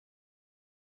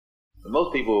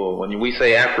Most people, when we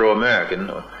say Afro-American,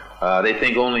 they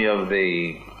think only of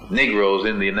the Negroes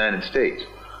in the United States.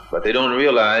 But they don't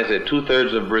realize that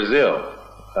 2/3 of Brazil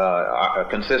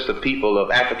consists of people of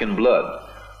African blood,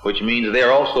 which means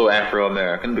they're also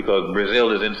Afro-American because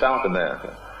Brazil is in South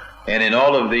America. And in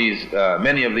all of these,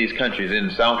 many of these countries in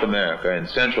South America and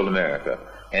Central America,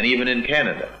 and even in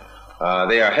Canada,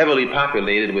 they are heavily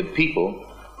populated with people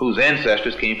whose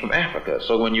ancestors came from Africa.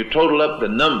 So when you total up the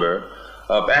number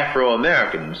of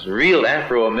Afro-Americans, real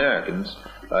Afro-Americans,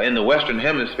 in the Western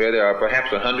Hemisphere, there are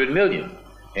perhaps 100 million.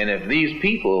 And if these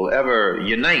people ever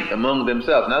unite among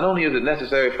themselves, not only is it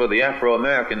necessary for the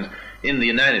Afro-Americans in the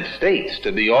United States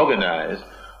to be organized,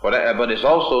 but it's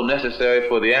also necessary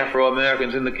for the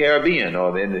Afro-Americans in the Caribbean,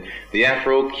 or the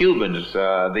Afro-Cubans,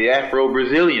 the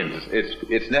Afro-Brazilians.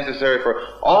 It's necessary for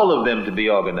all of them to be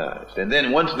organized. And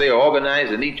then once they are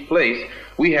organized in each place,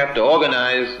 we have to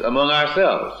organize among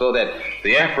ourselves so that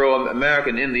the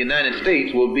Afro-American in the United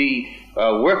States will be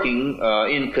working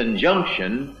in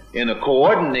conjunction in a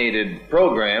coordinated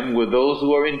program with those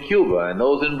who are in Cuba, and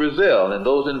those in Brazil, and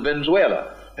those in Venezuela,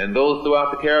 and those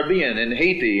throughout the Caribbean, in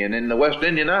Haiti, and in the West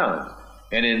Indian Islands.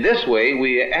 And in this way,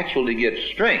 we actually get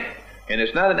strength. And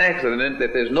it's not an accident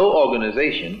that there's no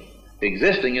organization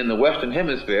existing in the Western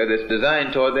Hemisphere that's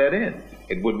designed toward that end.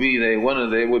 It would be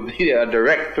a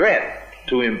direct threat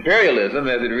to imperialism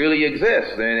as it really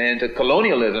exists, and to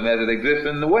colonialism as it exists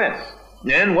in the West.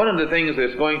 And one of the things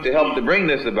that's going to help to bring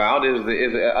this about is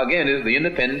the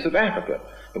independence of Africa.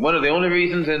 And one of the only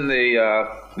reasons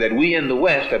that we in the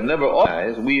West have never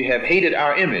organized, we have hated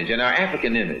our image and our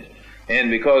African image. And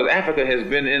because Africa has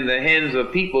been in the hands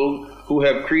of people who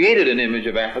have created an image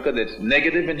of Africa that's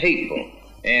negative and hateful.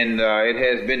 And it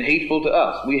has been hateful to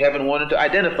us. We haven't wanted to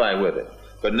identify with it.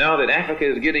 But now that Africa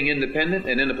is getting independent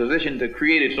and in a position to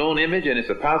create its own image, and it's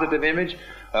a positive image,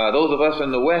 those of us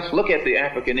in the West look at the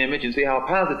African image and see how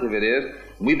positive it is.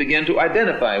 We begin to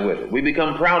identify with it. We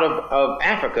become proud of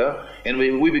Africa, and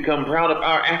we become proud of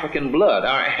our African blood,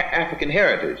 our African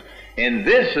heritage. And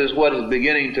this is what is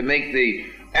beginning to make the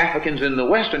Africans in the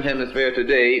Western Hemisphere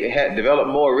today develop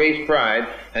more race pride.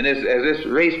 And as this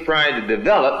race pride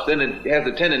develops, then it has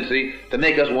a tendency to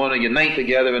make us want to unite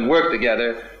together and work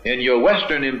together. And your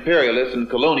Western imperialists and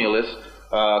colonialists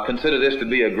consider this to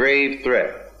be a grave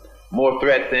threat. More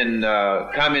threat than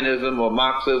communism or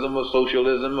Marxism or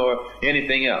socialism or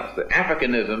anything else. The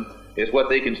Africanism is what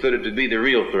they consider to be the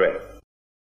real threat.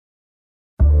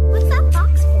 What's that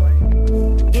box for?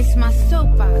 It's my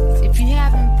soapbox. If you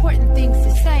have important things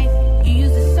to say, you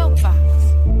use a soapbox.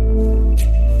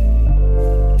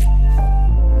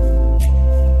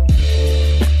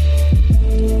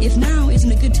 If now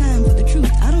isn't a good time for the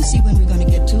truth, I don't see when we're going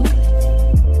to get to it.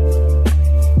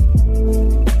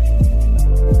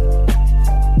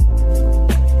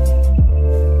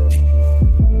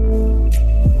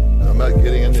 I'm not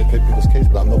getting into people's case,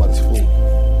 but I'm nobody's fool.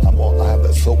 I have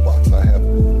that soapbox.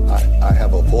 I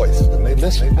have a voice, and they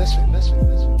listen.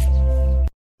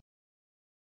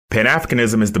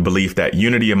 Pan-Africanism is the belief that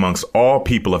unity amongst all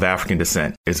people of African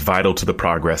descent is vital to the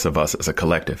progress of us as a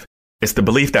collective. It's the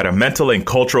belief that a mental and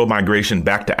cultural migration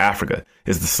back to Africa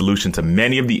is the solution to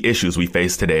many of the issues we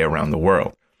face today around the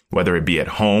world, whether it be at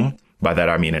home, by that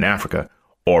I mean in Africa,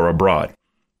 or abroad.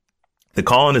 The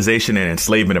colonization and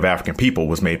enslavement of African people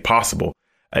was made possible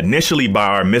initially by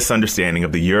our misunderstanding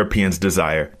of the Europeans'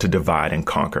 desire to divide and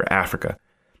conquer Africa.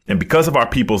 And because of our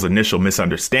people's initial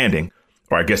misunderstanding,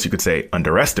 or I guess you could say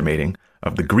underestimating,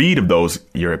 of the greed of those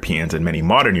Europeans and many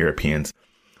modern Europeans,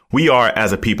 we are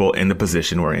as a people in the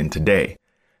position we're in today.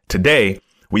 Today,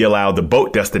 we allow the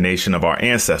boat destination of our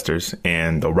ancestors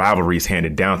and the rivalries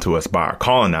handed down to us by our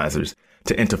colonizers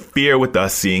to interfere with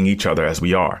us seeing each other as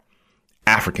we are,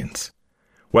 Africans.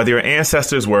 Whether your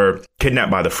ancestors were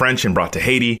kidnapped by the French and brought to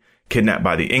Haiti, kidnapped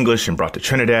by the English and brought to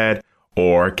Trinidad,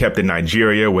 or kept in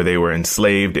Nigeria where they were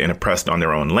enslaved and oppressed on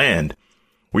their own land,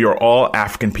 we are all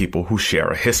African people who share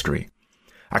a history.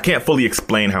 I can't fully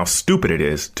explain how stupid it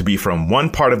is to be from one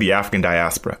part of the African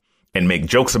diaspora and make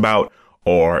jokes about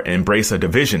or embrace a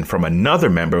division from another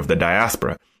member of the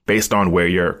diaspora based on where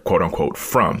you're quote unquote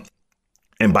from.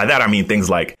 And by that, I mean things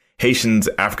like Haitians,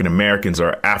 African Americans,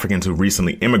 or Africans who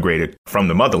recently immigrated from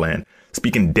the motherland,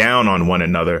 speaking down on one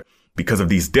another because of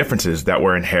these differences that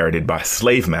were inherited by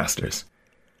slave masters.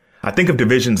 I think of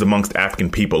divisions amongst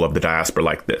African people of the diaspora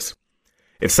like this.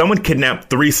 If someone kidnapped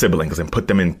 3 siblings and put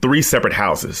them in 3 separate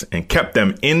houses and kept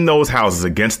them in those houses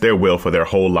against their will for their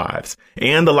whole lives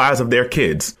and the lives of their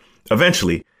kids,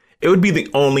 eventually it would be the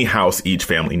only house each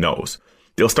family knows.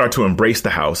 They'll start to embrace the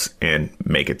house and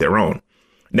make it their own.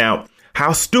 Now,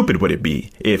 How stupid would it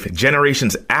be if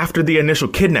generations after the initial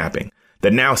kidnapping,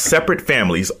 the now separate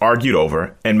families argued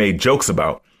over and made jokes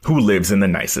about who lives in the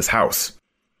nicest house?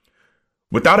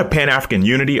 Without a Pan-African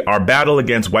unity, our battle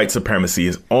against white supremacy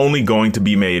is only going to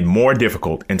be made more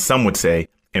difficult, and some would say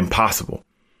impossible.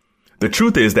 The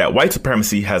truth is that white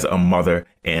supremacy has a mother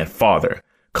and father,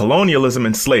 colonialism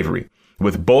and slavery,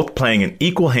 with both playing an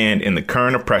equal hand in the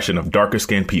current oppression of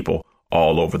darker-skinned people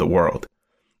all over the world.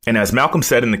 And as Malcolm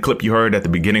said in the clip you heard at the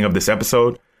beginning of this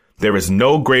episode, there is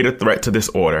no greater threat to this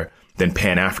order than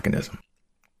Pan-Africanism.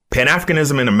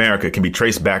 Pan-Africanism in America can be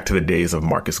traced back to the days of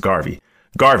Marcus Garvey.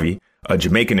 Garvey, a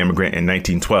Jamaican immigrant in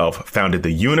 1912, founded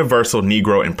the Universal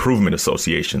Negro Improvement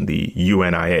Association, the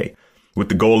UNIA, with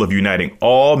the goal of uniting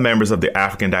all members of the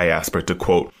African diaspora to,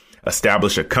 quote,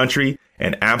 establish a country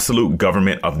and absolute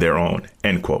government of their own,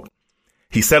 end quote.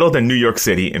 He settled in New York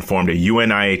City and formed a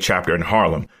UNIA chapter in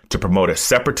Harlem to promote a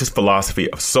separatist philosophy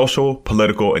of social,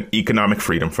 political, and economic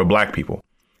freedom for black people.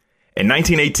 In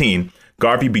 1918,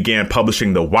 Garvey began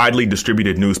publishing the widely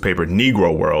distributed newspaper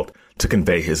Negro World to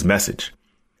convey his message.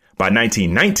 By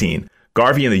 1919,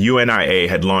 Garvey and the UNIA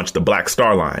had launched the Black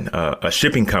Star Line, a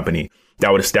shipping company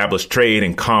that would establish trade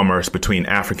and commerce between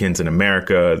Africans in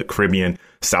America, the Caribbean,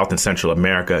 South and Central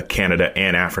America, Canada,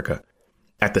 and Africa.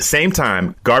 At the same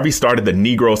time, Garvey started the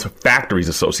Negroes Factories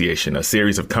Association, a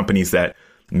series of companies that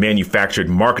manufactured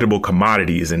marketable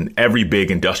commodities in every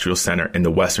big industrial center in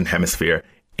the Western Hemisphere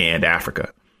and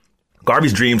Africa.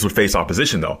 Garvey's dreams would face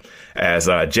opposition, though, as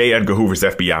J. Edgar Hoover's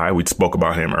FBI, we spoke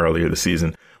about him earlier this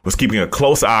season, was keeping a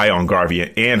close eye on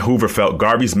Garvey, and Hoover felt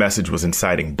Garvey's message was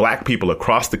inciting black people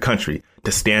across the country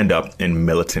to stand up in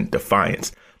militant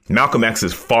defiance. Malcolm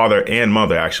X's father and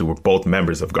mother actually were both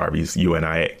members of Garvey's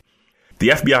UNIA. The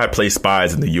FBI placed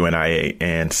spies in the UNIA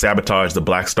and sabotaged the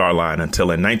Black Star Line until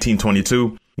in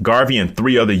 1922, Garvey and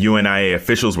 3 other UNIA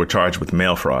officials were charged with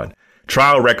mail fraud.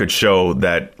 Trial records show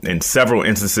that in several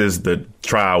instances, the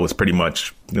trial was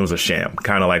it was a sham,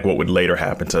 kind of like what would later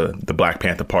happen to the Black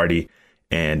Panther Party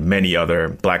and many other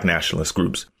black nationalist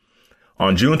groups.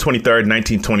 On June 23,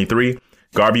 1923,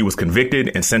 Garvey was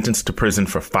convicted and sentenced to prison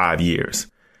for 5 years.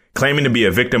 Claiming to be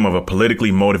a victim of a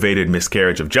politically motivated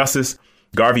miscarriage of justice,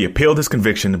 Garvey appealed his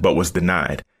conviction but was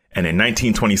denied, and in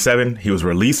 1927, he was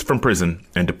released from prison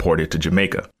and deported to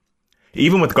Jamaica.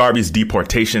 Even with Garvey's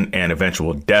deportation and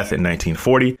eventual death in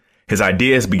 1940, his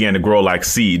ideas began to grow like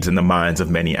seeds in the minds of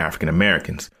many African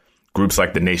Americans. Groups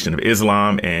like the Nation of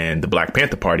Islam and the Black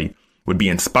Panther Party would be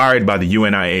inspired by the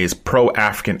UNIA's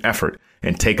pro-African effort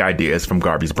and take ideas from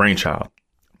Garvey's brainchild.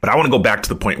 But I want to go back to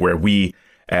the point where we,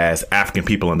 as African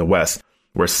people in the West,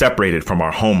 were separated from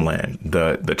our homeland.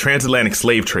 The transatlantic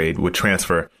slave trade would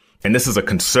transfer, and this is a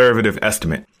conservative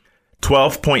estimate,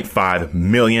 12.5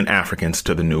 million Africans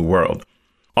to the New World.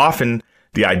 Often,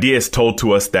 the idea is told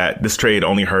to us that this trade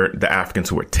only hurt the Africans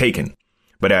who were taken.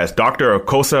 But as Dr.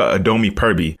 Okosa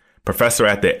Adomi-Purby, professor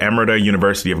at the Emerita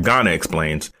University of Ghana,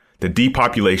 explains, the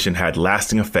depopulation had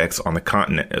lasting effects on the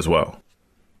continent as well.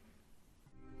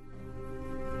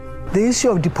 The issue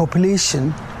of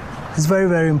depopulation is very,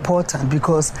 very important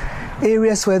because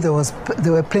areas where there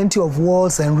were plenty of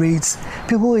wars and raids,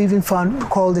 people even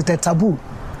called it a taboo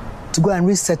to go and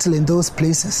resettle in those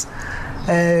places.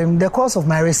 In the course of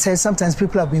my research, sometimes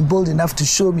people have been bold enough to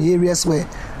show me areas where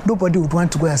nobody would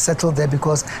want to go and settle there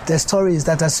because the story is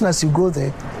that as soon as you go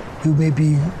there, you may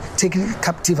be taken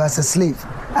captive as a slave.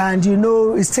 And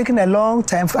it's taken a long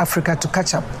time for Africa to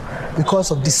catch up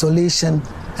because of desolation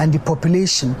and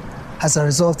depopulation as a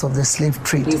result of the slave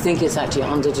trade. Do you think it's actually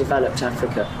underdeveloped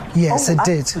Africa? Yes, it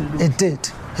did. It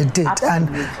did.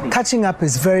 Absolutely. And catching up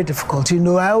is very difficult.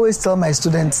 I always tell my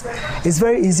students, it's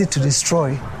very easy to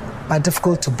destroy, but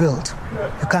difficult to build.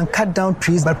 You can cut down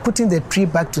trees, but putting the tree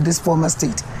back to this former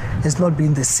state has not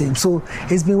been the same. So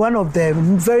it's been one of the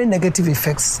very negative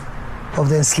effects of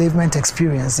the enslavement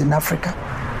experience in Africa.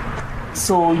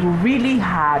 So you really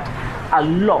had a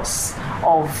loss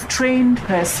of trained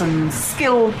persons,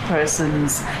 skilled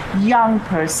persons, young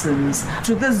persons.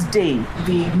 To this day,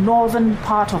 the northern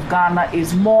part of Ghana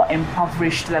is more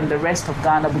impoverished than the rest of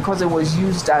Ghana because it was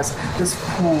used as this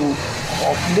pool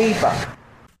of labor.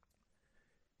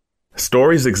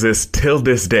 Stories exist till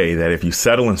this day that if you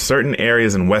settle in certain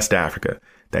areas in West Africa,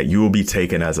 that you will be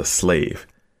taken as a slave.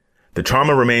 The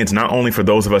trauma remains not only for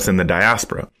those of us in the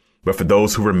diaspora, but for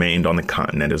those who remained on the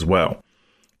continent as well.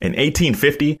 In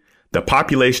 1850, the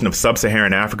population of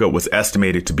sub-Saharan Africa was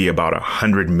estimated to be about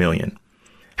 100 million.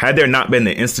 Had there not been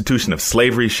the institution of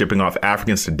slavery shipping off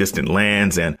Africans to distant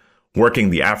lands and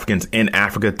working the Africans in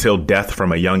Africa till death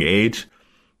from a young age,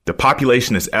 the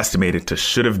population is estimated to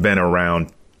should have been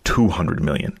around 200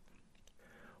 million.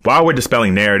 While we're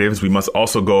dispelling narratives, we must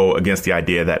also go against the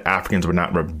idea that Africans were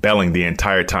not rebelling the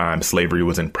entire time slavery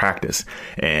was in practice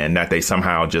and that they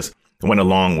somehow just went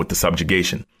along with the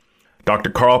subjugation.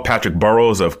 Dr. Carl Patrick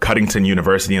Burroughs of Cuttington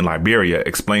University in Liberia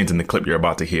explains in the clip you're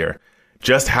about to hear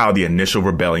just how the initial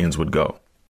rebellions would go.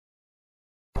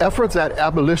 Efforts at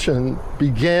abolition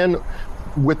began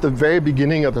with the very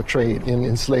beginning of the trade in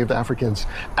enslaved Africans.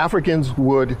 Africans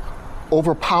would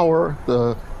overpower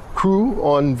the crew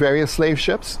on various slave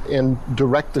ships and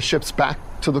direct the ships back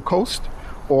to the coast,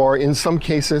 or in some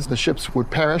cases, the ships would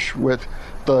perish with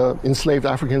the enslaved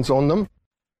Africans on them.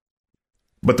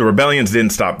 But the rebellions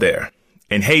didn't stop there.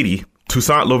 In Haiti,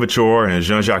 Toussaint Louverture and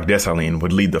Jean-Jacques Dessalines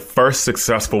would lead the first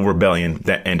successful rebellion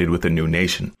that ended with a new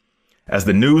nation. As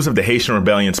the news of the Haitian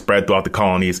rebellion spread throughout the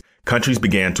colonies, countries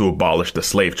began to abolish the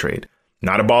slave trade.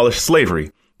 Not abolish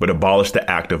slavery, but abolish the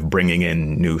act of bringing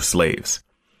in new slaves.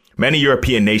 Many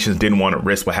European nations didn't want to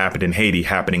risk what happened in Haiti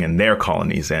happening in their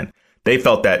colonies, and they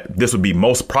felt that this would be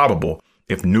most probable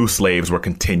if new slaves were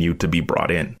continued to be brought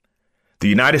in. The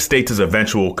United States'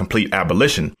 eventual complete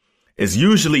abolition is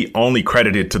usually only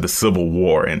credited to the Civil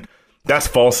War, and that's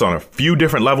false on a few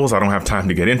different levels I don't have time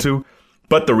to get into.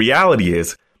 But the reality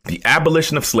is, the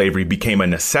abolition of slavery became a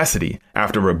necessity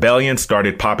after rebellions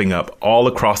started popping up all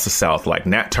across the South, like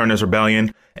Nat Turner's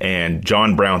Rebellion and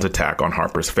John Brown's attack on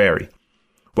Harper's Ferry.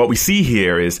 What we see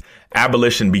here is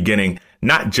abolition beginning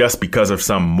not just because of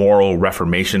some moral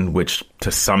reformation, which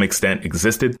to some extent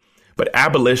existed, but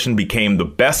abolition became the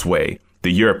best way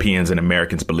the Europeans and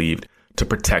Americans believed to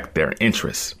protect their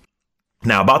interests.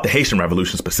 Now, about the Haitian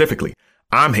Revolution specifically,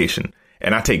 I'm Haitian,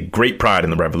 and I take great pride in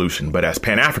the revolution, but as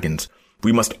Pan-Africans,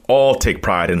 we must all take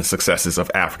pride in the successes of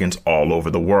Africans all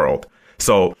over the world.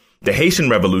 So the Haitian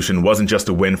Revolution wasn't just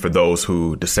a win for those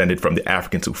who descended from the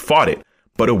Africans who fought it,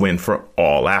 but a win for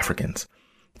all Africans.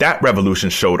 That revolution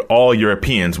showed all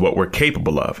Europeans what we're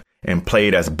capable of and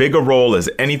played as big a role as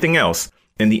anything else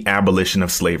in the abolition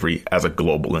of slavery as a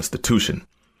global institution.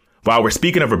 While we're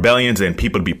speaking of rebellions and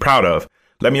people to be proud of,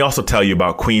 let me also tell you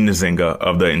about Queen Nzinga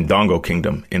of the Ndongo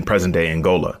Kingdom in present-day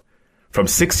Angola. From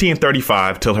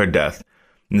 1635 till her death,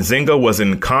 Nzinga was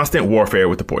in constant warfare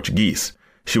with the Portuguese.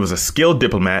 She was a skilled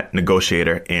diplomat,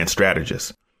 negotiator, and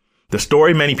strategist. The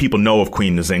story many people know of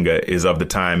Queen Nzinga is of the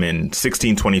time in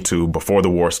 1622, before the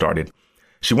war started.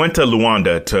 She went to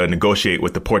Luanda to negotiate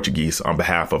with the Portuguese on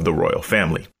behalf of the royal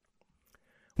family.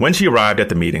 When she arrived at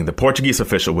the meeting, the Portuguese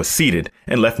official was seated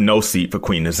and left no seat for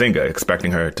Queen Nzinga,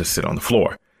 expecting her to sit on the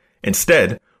floor.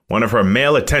 Instead, one of her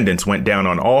male attendants went down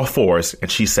on all fours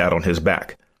and she sat on his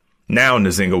back. Now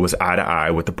Nzinga was eye to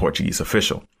eye with the Portuguese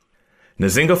official.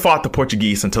 Nzinga fought the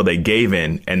Portuguese until they gave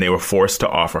in and they were forced to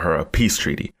offer her a peace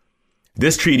treaty.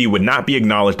 This treaty would not be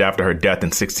acknowledged after her death in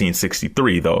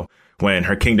 1663, though, when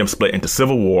her kingdom split into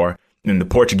civil war and the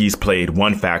Portuguese played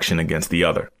one faction against the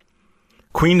other.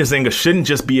 Queen Nzinga shouldn't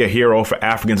just be a hero for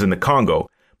Africans in the Congo,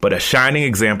 but a shining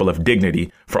example of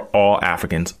dignity for all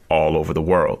Africans all over the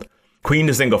world. Queen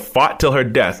Nzinga fought till her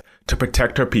death to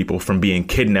protect her people from being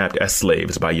kidnapped as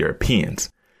slaves by Europeans.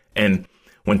 And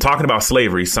when talking about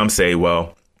slavery, some say,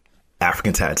 well,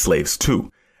 Africans had slaves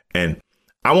too. And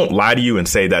I won't lie to you and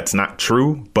say that's not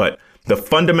true, but the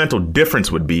fundamental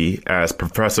difference would be, as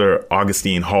Professor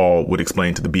Augustine Hall would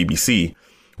explain to the BBC,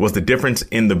 was the difference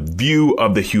in the view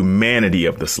of the humanity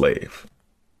of the slave.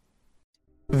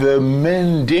 The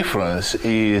main difference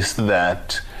is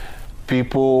that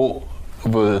people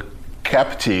were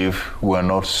captive, were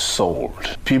not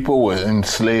sold. People were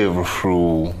enslaved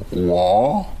through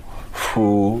war,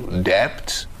 through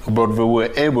debt, but they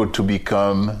were able to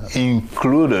become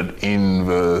included in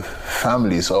the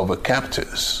families of the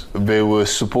captors. They were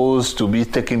supposed to be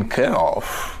taken care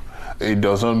of. It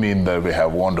doesn't mean that they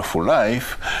have a wonderful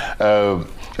life,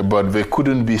 but they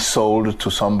couldn't be sold to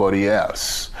somebody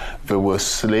else. They were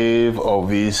slaves of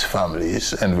these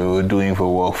families and they were doing the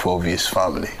work for this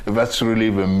family. That's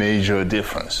really the major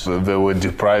difference. They were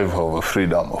deprived of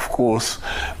freedom, of course.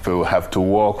 They would have to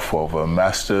work for the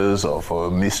masters or for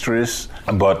a mistress,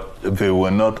 but they were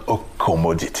not a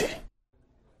commodity.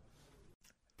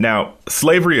 Now,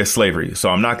 slavery is slavery, so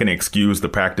I'm not going to excuse the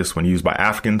practice when used by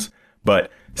Africans,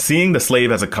 but seeing the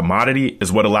slave as a commodity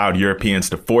is what allowed Europeans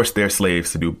to force their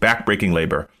slaves to do backbreaking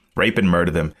labor, rape and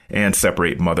murder them, and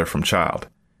separate mother from child.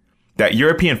 That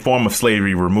European form of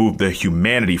slavery removed the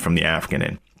humanity from the African,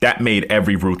 and that made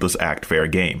every ruthless act fair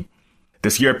game.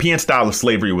 This European style of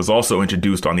slavery was also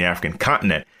introduced on the African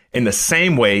continent in the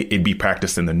same way it'd be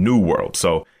practiced in the New World,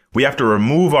 so we have to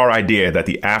remove our idea that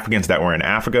the Africans that were in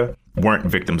Africa weren't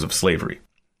victims of slavery.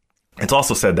 It's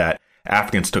also said that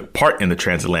Africans took part in the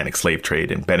transatlantic slave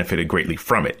trade and benefited greatly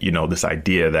from it. You know, this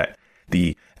idea that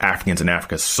the Africans in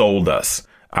Africa sold us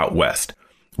out west.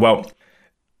 Well,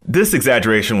 this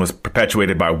exaggeration was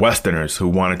perpetuated by Westerners who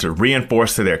wanted to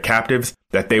reinforce to their captives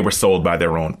that they were sold by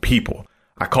their own people.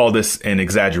 I call this an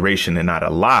exaggeration and not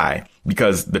a lie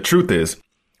because the truth is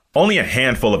only a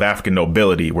handful of African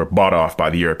nobility were bought off by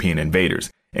the European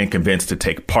invaders and convinced to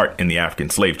take part in the African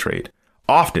slave trade.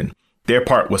 Often, their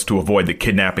part was to avoid the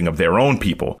kidnapping of their own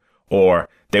people, or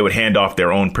they would hand off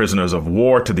their own prisoners of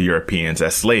war to the Europeans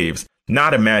as slaves,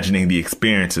 not imagining the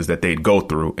experiences that they'd go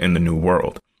through in the New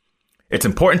World. It's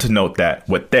important to note that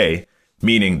what they,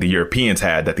 meaning the Europeans,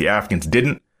 had that the Africans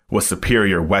didn't was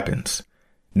superior weapons.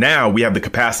 Now we have the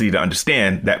capacity to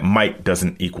understand that might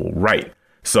doesn't equal right.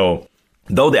 So,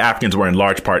 though the Africans were in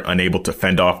large part unable to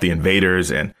fend off the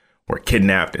invaders and were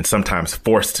kidnapped and sometimes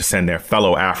forced to send their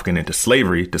fellow African into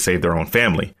slavery to save their own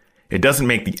family, it doesn't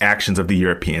make the actions of the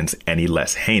Europeans any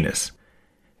less heinous.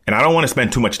 And I don't want to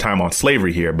spend too much time on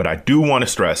slavery here, but I do want to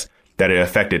stress that it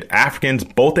affected Africans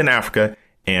both in Africa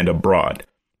and abroad.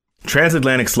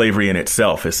 Transatlantic slavery in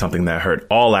itself is something that hurt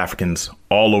all Africans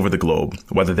all over the globe,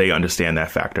 whether they understand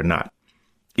that fact or not.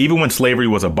 Even when slavery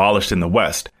was abolished in the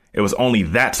West, it was only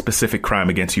that specific crime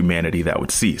against humanity that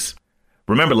would cease.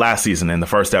 Remember last season in the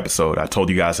first episode, I told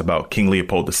you guys about King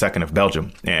Leopold II of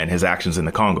Belgium and his actions in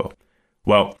the Congo.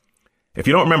 Well, if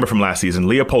you don't remember from last season,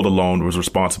 Leopold alone was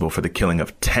responsible for the killing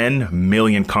of 10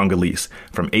 million Congolese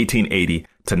from 1880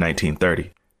 to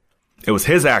 1930. It was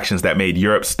his actions that made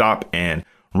Europe stop and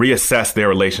reassess their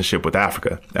relationship with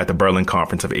Africa at the Berlin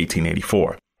Conference of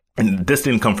 1884. And this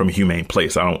didn't come from a humane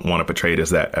place. I don't want to portray it as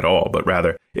that at all, but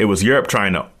rather it was Europe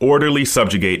trying to orderly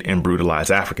subjugate and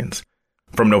brutalize Africans.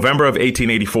 From November of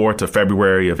 1884 to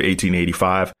February of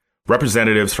 1885,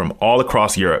 representatives from all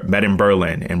across Europe met in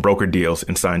Berlin and brokered deals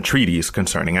and signed treaties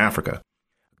concerning Africa.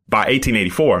 By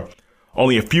 1884,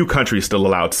 only a few countries still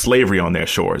allowed slavery on their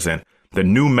shores, and the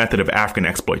new method of African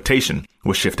exploitation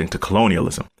was shifting to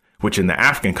colonialism, which in the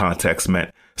African context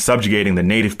meant subjugating the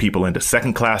native people into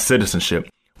second-class citizenship,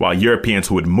 while Europeans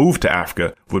who would move to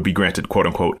Africa would be granted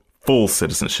quote-unquote full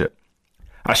citizenship.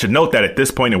 I should note that at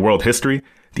this point in world history,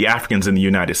 the Africans in the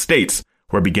United States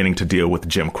were beginning to deal with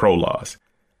Jim Crow laws.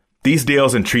 These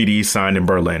deals and treaties signed in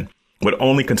Berlin would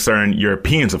only concern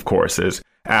Europeans, of course, as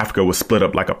Africa was split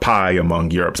up like a pie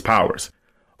among Europe's powers.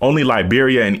 Only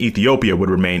Liberia and Ethiopia would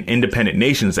remain independent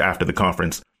nations after the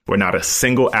conference, where not a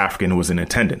single African was in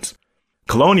attendance.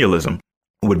 Colonialism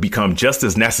would become just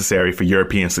as necessary for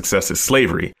European success as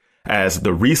slavery, as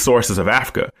the resources of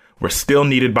Africa were still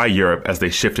needed by Europe as they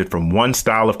shifted from one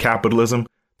style of capitalism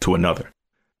to another.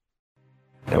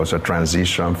 There was a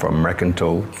transition from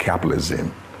mercantile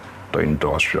capitalism to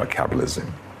industrial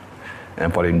capitalism.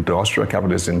 And for the industrial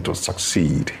capitalism to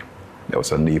succeed, there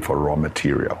was a need for raw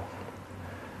material.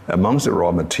 Amongst the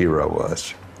raw material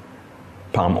was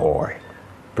palm oil,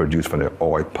 produced from the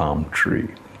oil palm tree.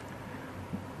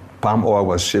 Palm oil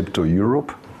was shipped to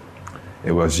Europe.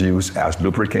 It was used as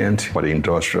lubricant for the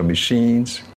industrial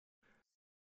machines.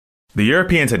 The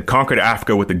Europeans had conquered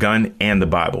Africa with the gun and the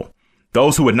Bible.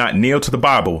 Those who would not kneel to the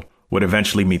Bible would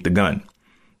eventually meet the gun.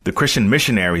 The Christian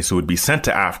missionaries who would be sent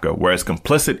to Africa were as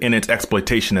complicit in its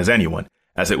exploitation as anyone,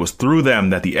 as it was through them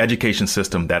that the education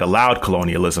system that allowed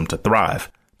colonialism to thrive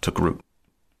took root.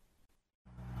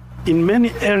 In many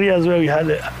areas where we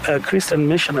had Christian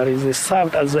missionaries, they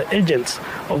served as the agents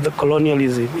of the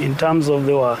colonialism in terms of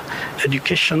their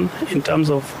education, in terms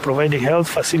of providing health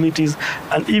facilities,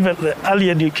 and even the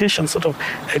early education sort of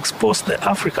exposed the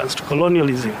Africans to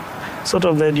colonialism. Sort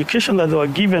of the education that they were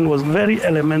given was very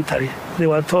elementary. They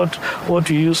were taught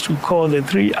what we used to call the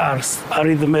 3 R's,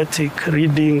 arithmetic,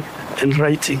 reading, and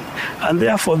writing. And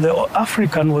therefore, the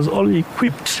African was all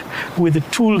equipped with the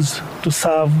tools to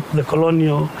serve the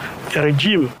colonial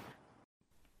regime.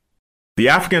 The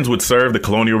Africans would serve the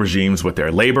colonial regimes with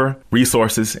their labor,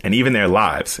 resources, and even their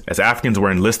lives, as Africans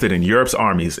were enlisted in Europe's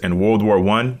armies in World War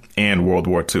I and World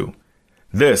War II.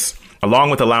 This, along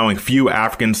with allowing few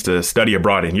Africans to study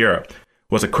abroad in Europe,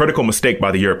 was a critical mistake by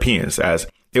the Europeans, as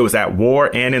it was at war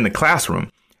and in the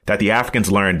classroom that the Africans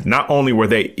learned not only were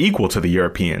they equal to the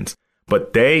Europeans,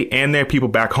 but they and their people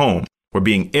back home were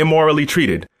being immorally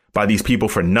treated by these people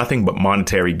for nothing but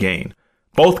monetary gain.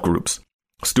 Both groups,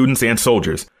 students and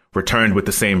soldiers, returned with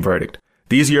the same verdict.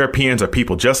 These Europeans are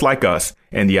people just like us,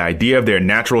 and the idea of their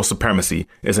natural supremacy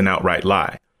is an outright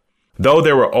lie. Though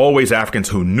there were always Africans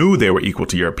who knew they were equal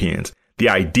to Europeans, the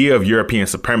idea of European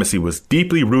supremacy was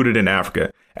deeply rooted in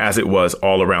Africa, as it was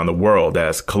all around the world,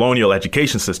 as colonial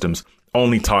education systems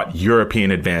only taught European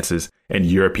advances and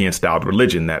European-styled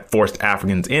religion that forced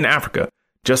Africans in Africa,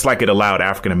 just like it allowed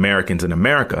African Americans in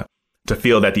America, to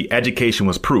feel that the education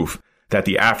was proof that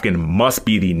the African must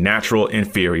be the natural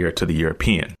inferior to the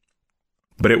European.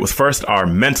 But it was first our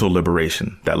mental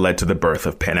liberation that led to the birth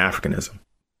of Pan-Africanism.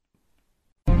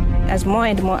 As more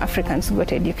and more Africans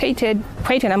got educated,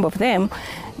 quite a number of them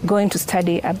going to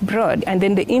study abroad. And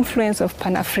then the influence of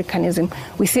Pan-Africanism,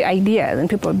 we see ideas and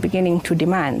people beginning to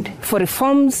demand for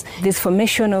reforms, this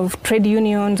formation of trade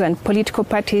unions and political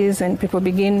parties, and people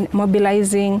begin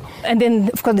mobilizing. And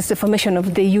then, of course, there's the formation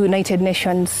of the United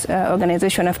Nations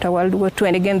organization after World War II.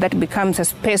 And again, that becomes a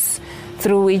space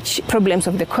through which problems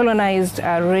of the colonized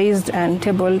are raised and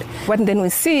tabled. What then we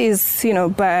see is,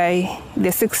 by the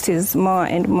 60s, more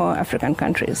and more African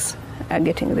countries are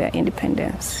getting their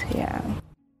independence. Yeah.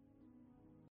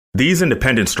 These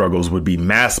independence struggles would be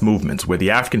mass movements where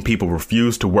the African people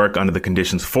refused to work under the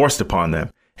conditions forced upon them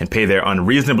and pay their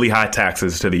unreasonably high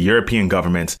taxes to the European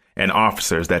governments and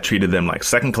officers that treated them like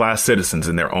second-class citizens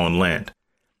in their own land.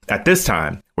 At this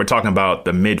time, we're talking about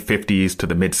the mid-50s to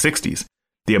the mid-60s,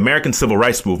 the American Civil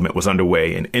Rights Movement was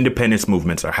underway and independence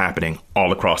movements are happening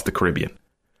all across the Caribbean.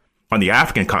 On the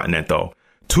African continent, though,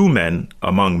 two men,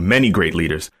 among many great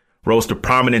leaders, rose to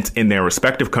prominence in their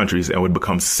respective countries and would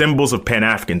become symbols of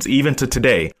Pan-Africans even to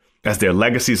today, as their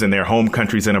legacies in their home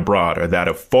countries and abroad are that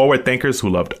of forward thinkers who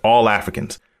loved all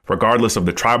Africans, regardless of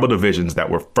the tribal divisions that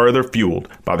were further fueled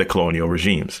by the colonial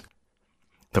regimes.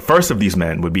 The first of these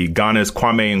men would be Ghana's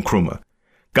Kwame Nkrumah.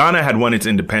 Ghana had won its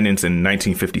independence in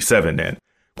 1957, and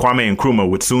Kwame Nkrumah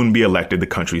would soon be elected the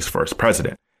country's first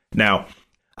president. Now,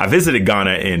 I visited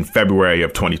Ghana in February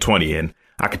of 2020, and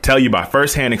I could tell you by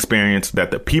firsthand experience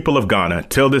that the people of Ghana,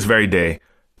 till this very day,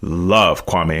 love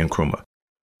Kwame Nkrumah.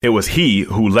 It was he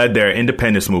who led their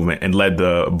independence movement and led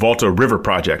the Volta River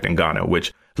Project in Ghana,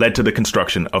 which led to the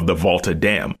construction of the Volta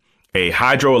Dam, a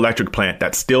hydroelectric plant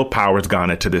that still powers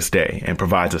Ghana to this day and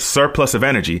provides a surplus of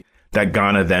energy that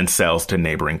Ghana then sells to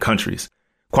neighboring countries.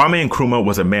 Kwame Nkrumah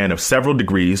was a man of several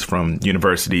degrees from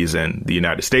universities in the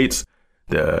United States,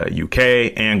 the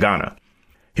UK, and Ghana.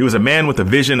 He was a man with a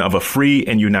vision of a free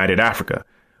and united Africa.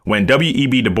 When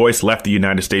W.E.B. Du Bois left the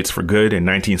United States for good in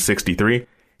 1963,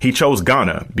 he chose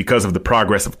Ghana because of the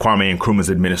progress of Kwame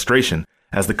Nkrumah's administration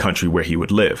as the country where he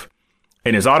would live.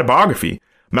 In his autobiography,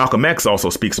 Malcolm X also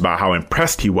speaks about how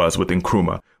impressed he was with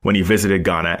Nkrumah when he visited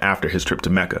Ghana after his trip to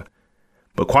Mecca.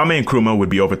 But Kwame Nkrumah would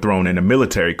be overthrown in a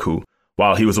military coup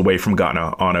while he was away from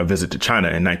Ghana on a visit to China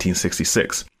in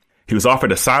 1966. He was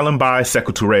offered asylum by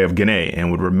Sékou Touré of Guinea and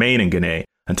would remain in Guinea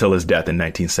until his death in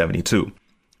 1972.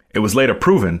 It was later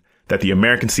proven that the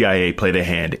American CIA played a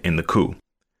hand in the coup.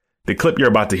 The clip you're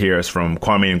about to hear is from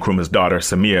Kwame Nkrumah's daughter,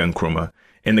 Samia Nkrumah.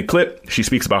 In the clip, she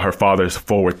speaks about her father's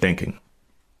forward thinking.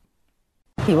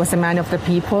 He was a man of the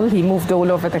people. He moved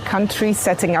all over the country,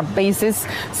 setting up bases.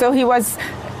 So he was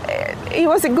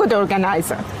a good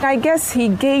organizer. I guess he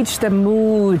gauged the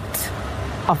mood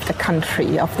of the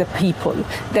country, of the people,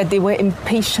 that they were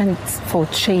impatient for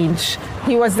change.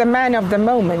 He was the man of the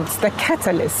moment, the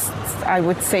catalyst, I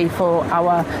would say, for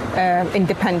our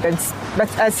independence. But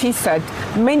as he said,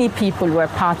 many people were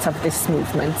part of this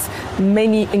movement,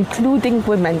 many, including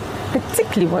women,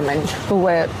 particularly women, who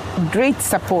were great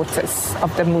supporters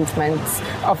of the movement,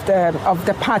 of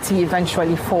the party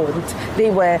eventually formed.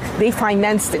 They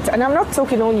financed it. And I'm not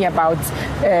talking only about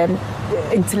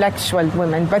intellectual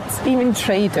women, but even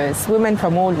traders, women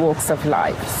from all walks of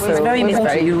life. Well, so it's very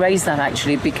important you raise that,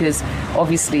 actually, because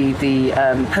obviously the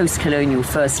post-colonial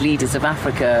first leaders of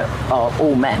Africa are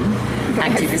all men.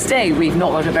 And to this day, we've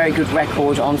not got a very good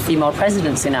record on female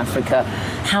presidents in Africa.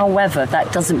 However,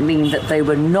 that doesn't mean that they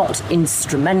were not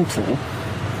instrumental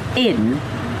in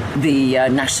the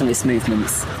nationalist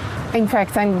movements. In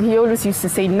fact, and he always used to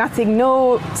say,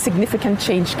 no significant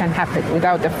change can happen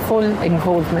without the full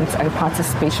involvement and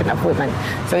participation of women.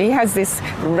 So he has this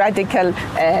radical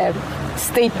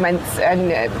statement,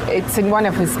 and it's in one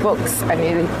of his books, and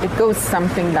it goes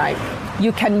something like,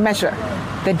 you can measure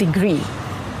the degree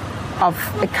of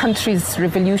a country's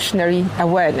revolutionary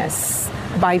awareness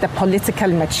by the political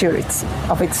maturity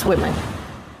of its women.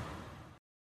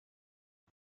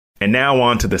 And now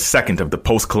on to the second of the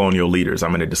post-colonial leaders I'm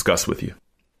going to discuss with you.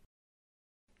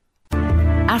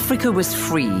 Africa was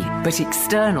free, but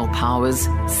external powers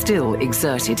still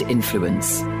exerted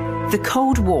influence. The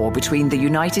Cold War between the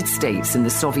United States and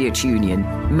the Soviet Union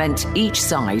meant each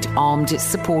side armed its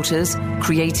supporters,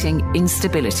 creating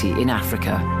instability in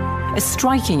Africa. A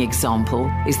striking example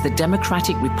is the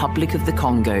Democratic Republic of the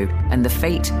Congo and the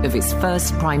fate of its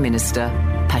first Prime Minister,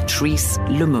 Patrice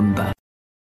Lumumba.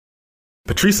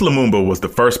 Patrice Lumumba was the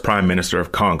first Prime Minister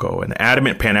of Congo. An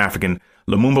adamant Pan-African,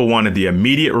 Lumumba wanted the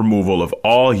immediate removal of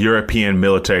all European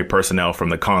military personnel from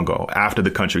the Congo after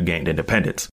the country gained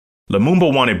independence.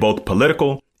 Lumumba wanted both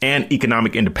political and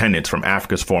economic independence from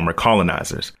Africa's former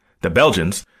colonizers. The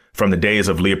Belgians, from the days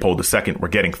of Leopold II, were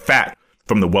getting fat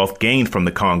from the wealth gained from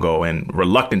the Congo and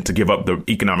reluctant to give up the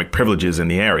economic privileges in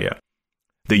the area.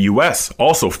 The U.S.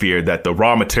 also feared that the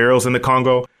raw materials in the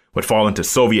Congo would fall into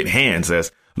Soviet hands,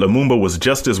 as Lumumba was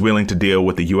just as willing to deal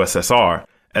with the USSR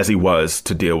as he was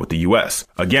to deal with the U.S.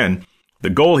 Again, the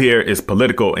goal here is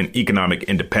political and economic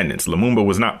independence. Lumumba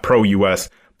was not pro-U.S.,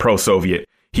 pro-Soviet.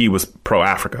 He was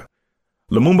pro-Africa.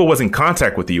 Lumumba was in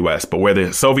contact with the U.S., but where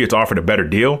the Soviets offered a better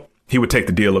deal, he would take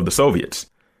the deal of the Soviets.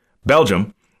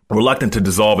 Belgium, reluctant to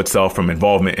dissolve itself from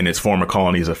involvement in its former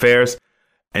colonies' affairs,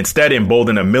 instead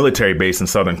emboldened a military base in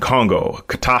southern Congo,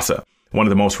 Kinshasa, one of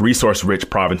the most resource-rich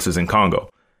provinces in Congo.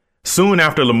 Soon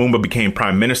after Lumumba became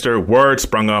prime minister, word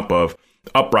sprung up of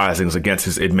uprisings against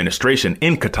his administration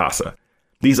in Kinshasa.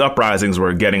 These uprisings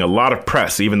were getting a lot of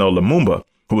press, even though Lumumba,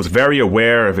 who was very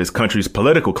aware of his country's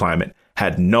political climate,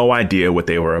 had no idea what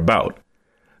they were about.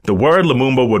 The word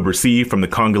Lumumba would receive from the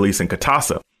Congolese in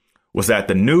Kinshasa was that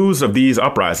the news of these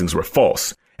uprisings were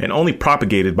false and only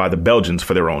propagated by the Belgians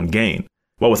for their own gain.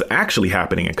 What was actually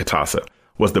happening in Kinshasa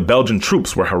was the Belgian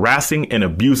troops were harassing and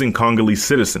abusing Congolese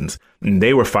citizens, and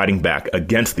they were fighting back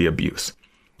against the abuse.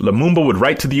 Lumumba would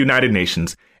write to the United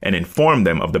Nations and inform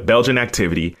them of the Belgian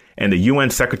activity, and the UN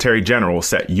Secretary General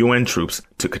sent UN troops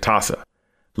to Kinshasa.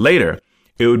 Later,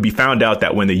 it would be found out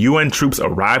that when the UN troops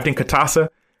arrived in Kinshasa,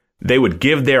 they would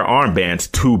give their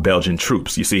armbands to Belgian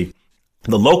troops. You see,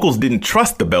 the locals didn't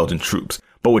trust the Belgian troops,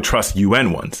 but would trust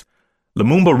UN ones.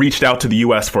 Lumumba reached out to the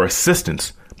US for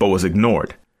assistance, but was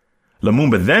ignored.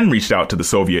 Lumumba then reached out to the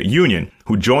Soviet Union,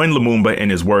 who joined Lumumba in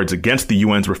his words against the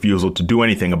UN's refusal to do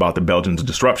anything about the Belgians'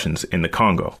 disruptions in the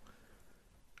Congo.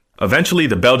 Eventually,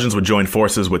 the Belgians would join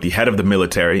forces with the head of the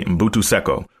military, Mobutu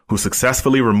Seko, who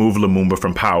successfully removed Lumumba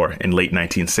from power in late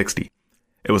 1960.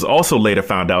 It was also later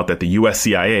found out that the US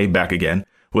CIA, back again,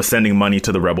 was sending money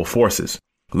to the rebel forces.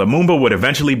 Lumumba would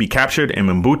eventually be captured, and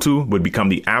Mobutu would become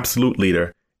the absolute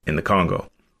leader in the Congo.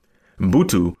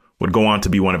 Mobutu would go on to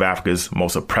be one of Africa's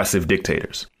most oppressive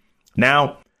dictators.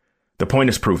 Now, the point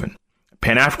is proven.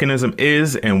 Pan-Africanism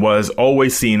is and was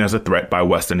always seen as a threat by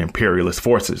Western imperialist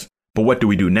forces. But what do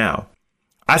we do now?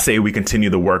 I say we continue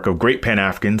the work of great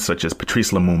Pan-Africans such as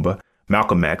Patrice Lumumba,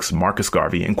 Malcolm X, Marcus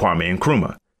Garvey, and Kwame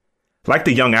Nkrumah. Like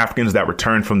the young Africans that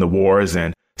returned from the wars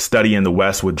and study in the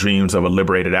West with dreams of a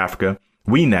liberated Africa,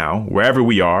 we now, wherever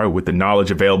we are, with the knowledge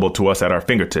available to us at our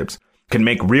fingertips, can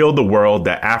make real the world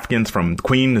that Africans from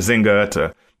Queen Nzinga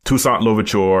to Toussaint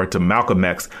Louverture to Malcolm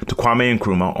X to Kwame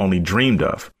Nkrumah only dreamed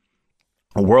of.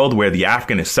 A world where the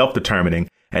African is self-determining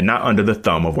and not under the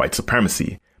thumb of white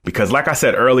supremacy. Because like I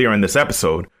said earlier in this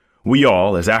episode, we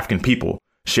all, as African people,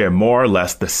 share more or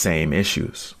less the same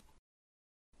issues.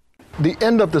 The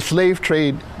end of the slave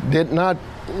trade did not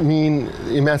mean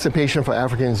emancipation for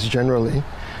Africans generally.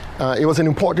 It was an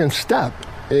important step.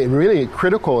 It really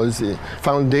critical, is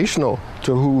foundational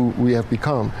to who we have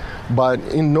become. But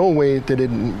in no way did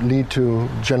it lead to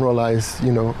generalized,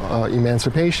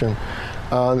 emancipation.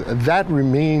 That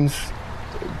remains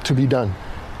to be done.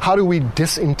 How do we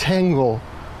disentangle,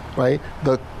 right,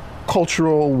 the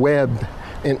cultural web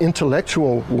and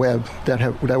intellectual web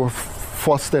that were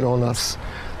fostered on us,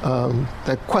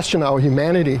 that question our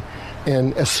humanity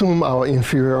and assume our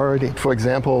inferiority? For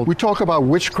example, we talk about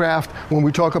witchcraft when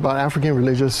we talk about African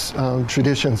religious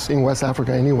traditions in West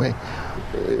Africa anyway.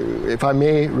 If I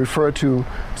may refer to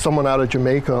someone out of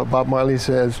Jamaica, Bob Marley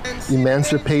says,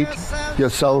 "Emancipate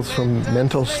yourselves from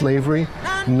mental slavery.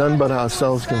 None but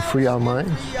ourselves can free our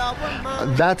minds."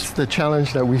 That's the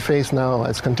challenge that we face now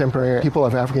as contemporary people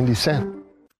of African descent.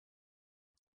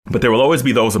 But there will always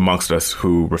be those amongst us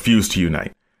who refuse to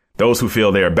unite. Those who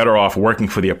feel they are better off working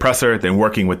for the oppressor than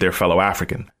working with their fellow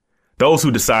African. Those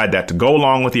who decide that to go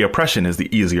along with the oppression is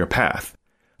the easier path.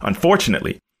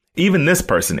 Unfortunately, even this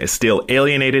person is still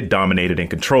alienated, dominated, and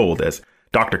controlled, as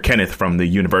Dr. Kenneth from the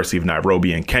University of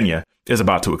Nairobi in Kenya is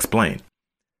about to explain.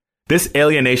 This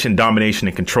alienation, domination,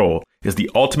 and control is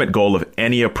the ultimate goal of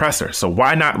any oppressor, so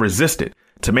why not resist it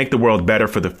to make the world better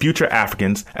for the future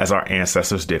Africans as our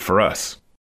ancestors did for us?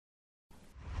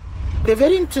 The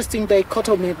very interesting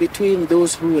dichotomy between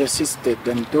those who resisted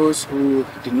and those who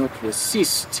did not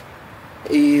resist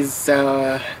is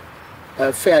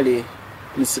fairly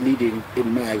misleading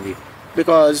in my view,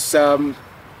 because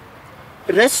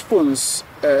response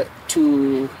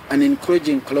to an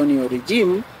encouraging colonial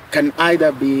regime can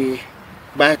either be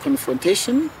by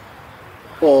confrontation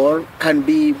or can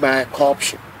be by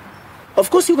co-option. Of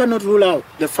course, you cannot rule out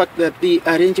the fact that the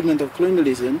arrangement of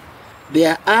colonialism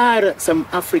There are some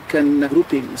African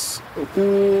groupings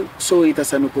who saw it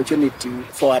as an opportunity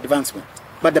for advancement.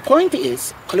 But the point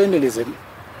is, colonialism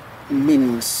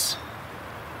means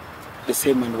the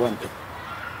same and one thing.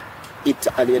 It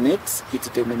alienates, it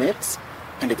dominates,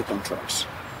 and it controls.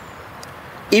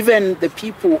 Even the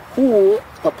people who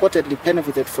purportedly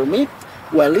benefited from it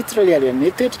were literally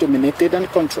alienated, dominated, and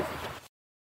controlled.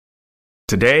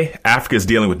 Today, Africa is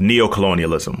dealing with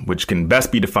neocolonialism, which can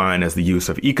best be defined as the use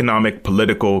of economic,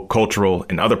 political, cultural,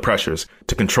 and other pressures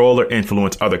to control or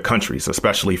influence other countries,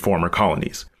 especially former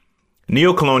colonies.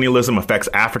 Neocolonialism affects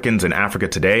Africans in Africa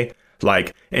today,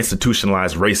 like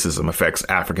institutionalized racism affects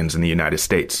Africans in the United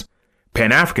States.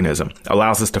 Pan-Africanism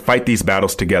allows us to fight these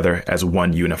battles together as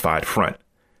one unified front.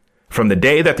 From the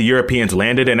day that the Europeans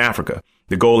landed in Africa,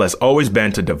 the goal has always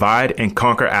been to divide and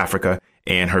conquer Africa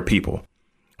and her people.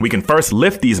 We can first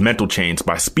lift these mental chains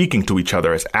by speaking to each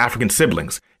other as African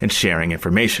siblings and sharing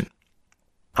information.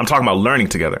 I'm talking about learning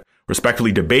together,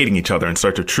 respectfully debating each other in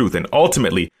search of truth, and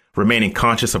ultimately remaining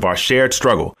conscious of our shared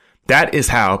struggle. That is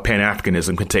how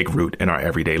Pan-Africanism can take root in our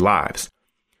everyday lives.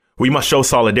 We must show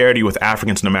solidarity with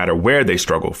Africans no matter where they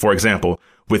struggle, for example,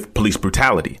 with police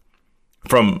brutality.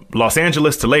 From Los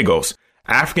Angeles to Lagos,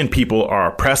 African people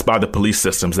are oppressed by the police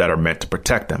systems that are meant to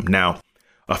protect them. Now,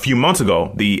 a few months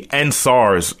ago, the End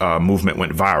SARS movement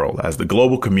went viral as the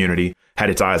global community had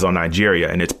its eyes on Nigeria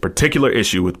and its particular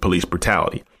issue with police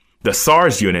brutality. The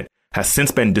SARS unit has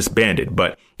since been disbanded,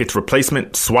 but its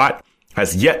replacement, SWAT,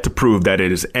 has yet to prove that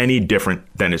it is any different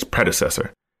than its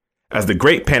predecessor. As the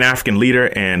great Pan-African leader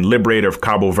and liberator of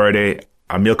Cabo Verde,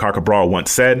 Amilcar Cabral,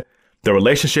 once said, the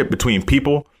relationship between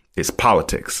people is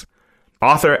politics.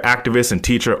 Author, activist, and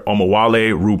teacher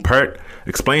Omowale Rupert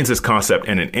explains this concept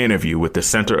in an interview with the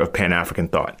Center of Pan-African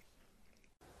Thought.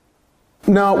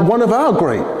 Now, one of our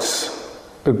greats,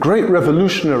 the great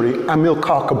revolutionary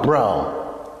Amilcar Cabral,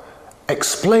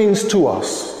 explains to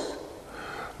us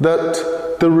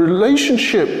that the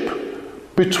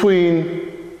relationship between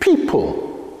people,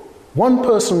 one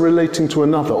person relating to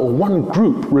another or one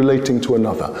group relating to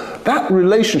another, that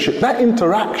relationship, that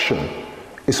interaction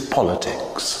is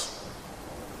politics.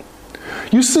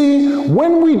 You see,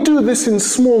 when we do this in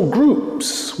small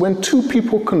groups, when two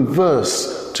people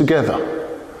converse together,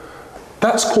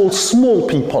 that's called small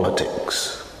p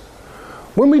politics.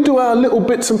 When we do our little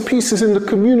bits and pieces in the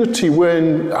community,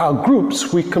 when our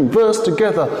groups, we converse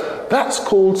together, that's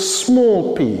called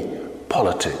small p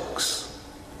politics.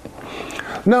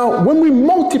 Now, when we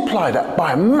multiply that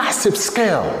by a massive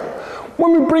scale,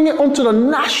 when we bring it onto the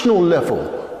national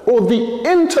level or the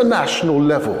international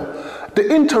level, the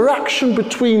interaction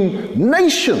between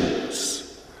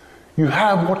nations, you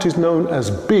have what is known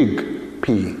as big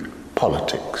P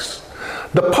politics.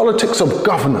 The politics of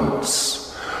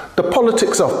governance, the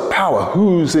politics of power,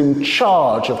 who's in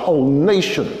charge of whole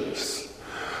nations.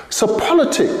 So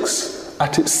politics,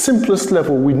 at its simplest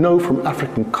level, we know from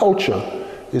African culture,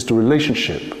 is the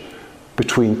relationship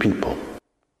between people.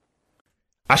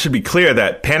 I should be clear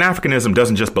that Pan-Africanism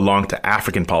doesn't just belong to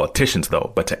African politicians,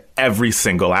 though, but to every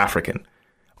single African.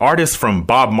 Artists from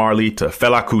Bob Marley to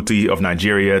Fela Kuti of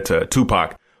Nigeria to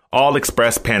Tupac all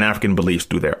express Pan-African beliefs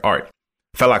through their art.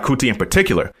 Fela Kuti in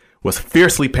particular was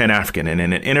fiercely Pan-African, and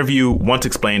in an interview once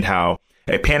explained how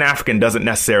a Pan-African doesn't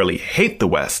necessarily hate the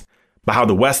West, but how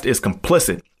the West is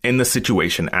complicit in the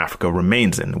situation Africa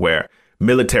remains in, where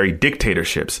military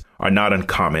dictatorships are not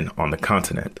uncommon on the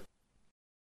continent.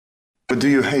 But do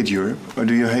you hate Europe, or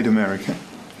do you hate America?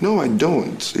 No, I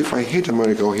don't. If I hate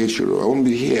America or hate Europe, I won't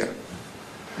be here.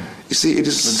 You see, it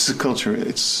is. But it's the culture.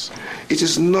 It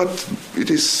is not. It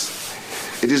is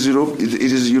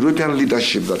European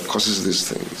leadership that causes these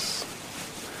things.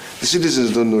 The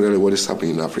citizens don't know really what is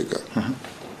happening in Africa. Uh-huh.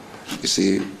 You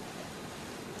see,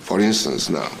 for instance,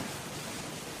 now,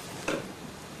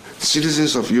 the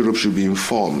citizens of Europe should be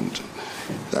informed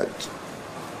that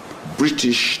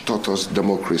British taught us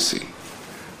democracy.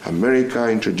 America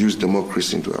introduced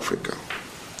democracy into Africa.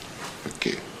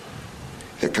 Okay.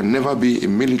 There can never be a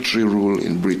military rule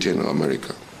in Britain or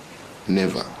America.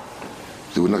 Never.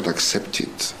 They will not accept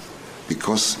it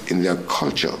because in their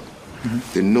culture,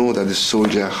 they know that the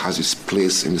soldier has his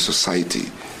place in the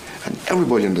society, and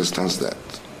everybody understands that.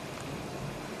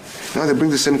 Now they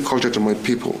bring the same culture to my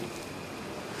people,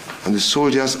 and the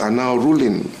soldiers are now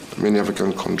ruling many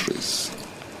African countries.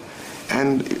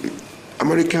 And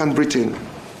America and Britain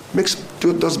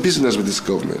does business with these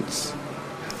governments.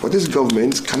 But these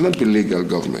governments cannot be legal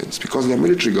governments because they are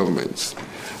military governments,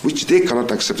 which they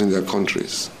cannot accept in their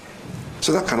countries.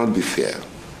 So that cannot be fair.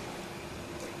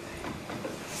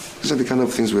 These are the kind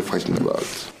of things we're fighting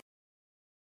about.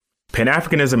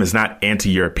 Pan-Africanism is not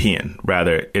anti-European.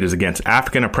 Rather, it is against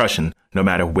African oppression no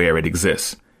matter where it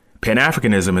exists.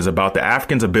 Pan-Africanism is about the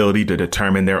Africans' ability to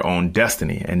determine their own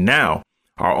destiny, and now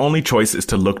our only choice is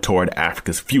to look toward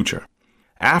Africa's future.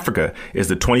 Africa is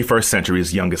the 21st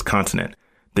century's youngest continent.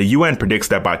 The UN predicts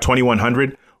that by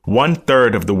 2100,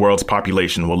 1/3 of the world's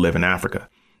population will live in Africa.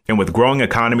 And with growing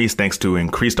economies thanks to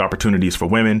increased opportunities for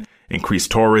women,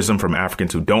 increased tourism from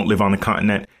Africans who don't live on the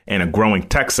continent, and a growing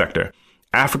tech sector,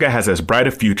 Africa has as bright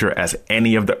a future as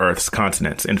any of the Earth's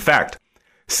continents. In fact,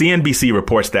 CNBC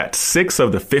reports that 6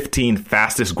 of the 15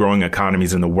 fastest growing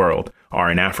economies in the world are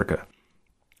in Africa.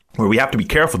 Where we have to be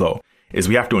careful, though, is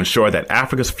we have to ensure that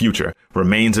Africa's future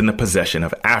remains in the possession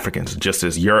of Africans, just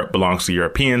as Europe belongs to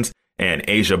Europeans and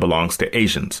Asia belongs to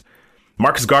Asians.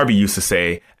 Marcus Garvey used to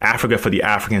say, Africa for the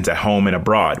Africans at home and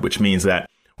abroad, which means that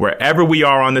wherever we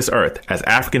are on this earth as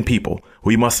African people,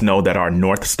 we must know that our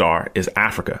North Star is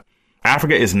Africa.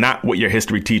 Africa is not what your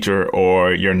history teacher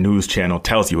or your news channel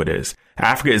tells you it is.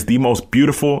 Africa is the most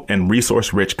beautiful and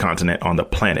resource-rich continent on the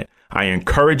planet. I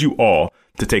encourage you all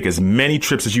to take as many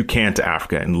trips as you can to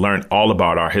Africa and learn all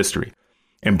about our history.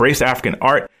 Embrace African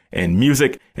art and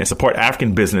music and support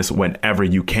African business whenever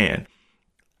you can.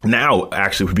 Now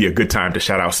actually would be a good time to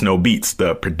shout out Snow Beats,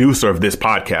 the producer of this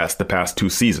podcast the past 2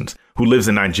 seasons, who lives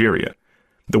in Nigeria.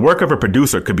 The work of a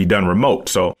producer could be done remote,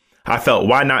 so I felt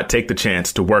why not take the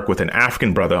chance to work with an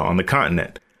African brother on the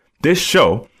continent. This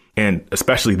show, and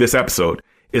especially this episode,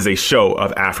 is a show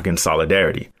of African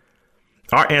solidarity.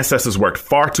 Our ancestors worked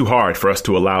far too hard for us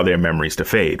to allow their memories to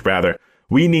fade. Rather,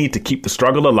 we need to keep the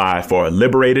struggle alive for a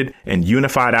liberated and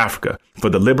unified Africa,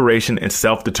 for the liberation and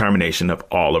self-determination of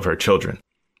all of her children.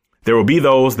 There will be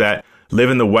those that live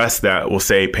in the West that will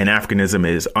say Pan-Africanism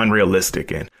is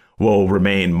unrealistic and will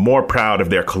remain more proud of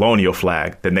their colonial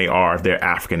flag than they are of their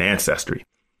African ancestry.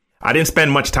 I didn't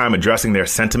spend much time addressing their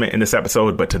sentiment in this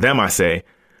episode, but to them I say,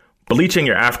 bleaching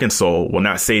your African soul will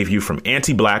not save you from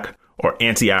anti-Black or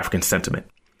anti-African sentiment.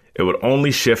 It would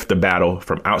only shift the battle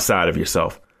from outside of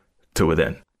yourself to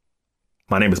within.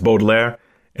 My name is Baudelaire,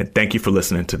 and thank you for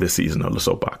listening to this season of The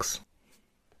Soapbox.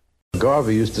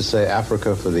 Garvey used to say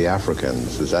Africa for the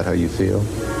Africans. Is that how you feel?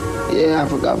 Yeah,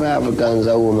 Africa for Africans,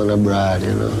 a woman abroad,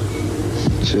 you know.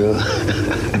 True.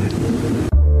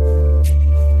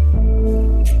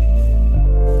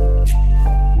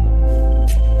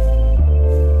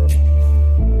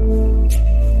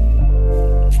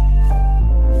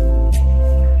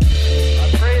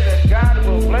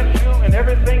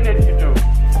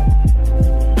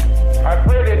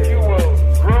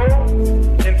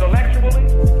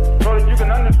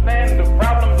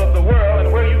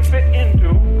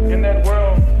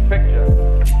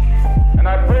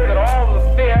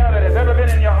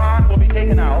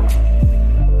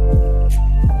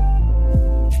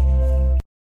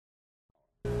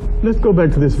 Let's go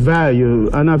back to this value,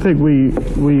 and I think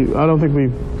I don't think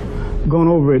we've gone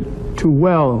over it too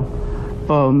well.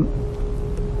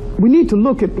 We need to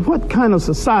look at what kind of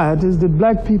societies did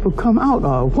black people come out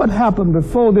of? What happened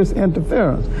before this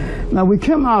interference? Now, we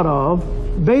came out of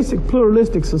basic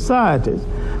pluralistic societies,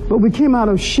 but we came out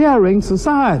of sharing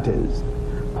societies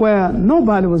where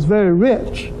nobody was very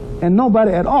rich and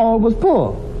nobody at all was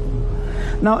poor.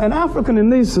 Now, an African in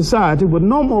this society would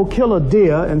no more kill a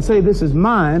deer and say, this is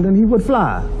mine, than he would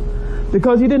fly,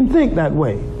 because he didn't think that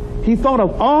way. He thought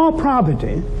of all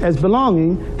property as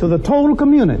belonging to the total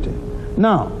community.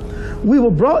 Now, we were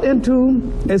brought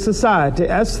into a society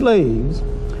as slaves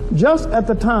just at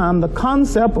the time the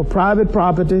concept of private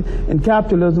property and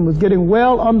capitalism was getting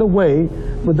well underway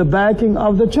with the backing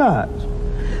of the church.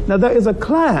 Now, there is a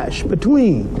clash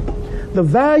between the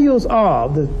values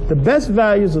of, the best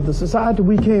values of the society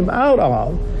we came out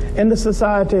of and the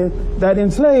society that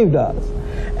enslaved us.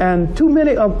 And too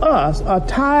many of us are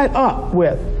tied up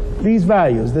with these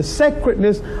values, the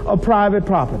sacredness of private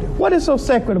property. What is so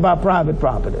sacred about private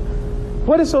property?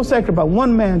 What is so sacred about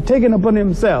one man taking upon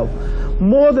himself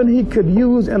more than he could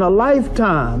use in a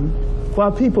lifetime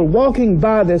while people walking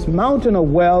by this mountain of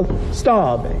wealth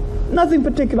starving? Nothing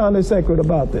particularly sacred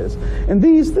about this. And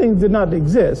these things did not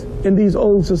exist in these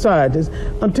old societies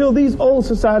until these old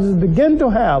societies began to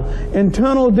have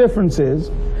internal differences,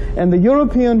 and the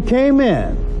European came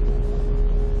in,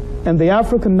 and the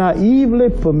African naively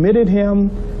permitted him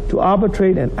to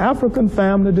arbitrate an African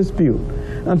family dispute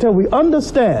until we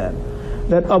understand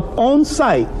that up on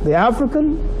sight, the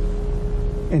African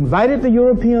invited the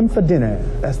European for dinner.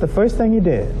 That's the first thing he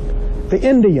did. The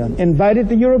Indian invited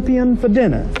the European for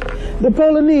dinner. The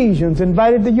Polynesians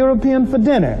invited the European for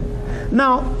dinner.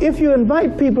 Now, if you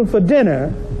invite people for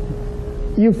dinner,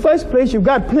 you first place, you've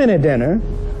got plenty dinner,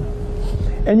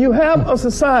 And you have a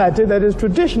society that is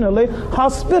traditionally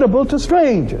hospitable to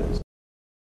strangers.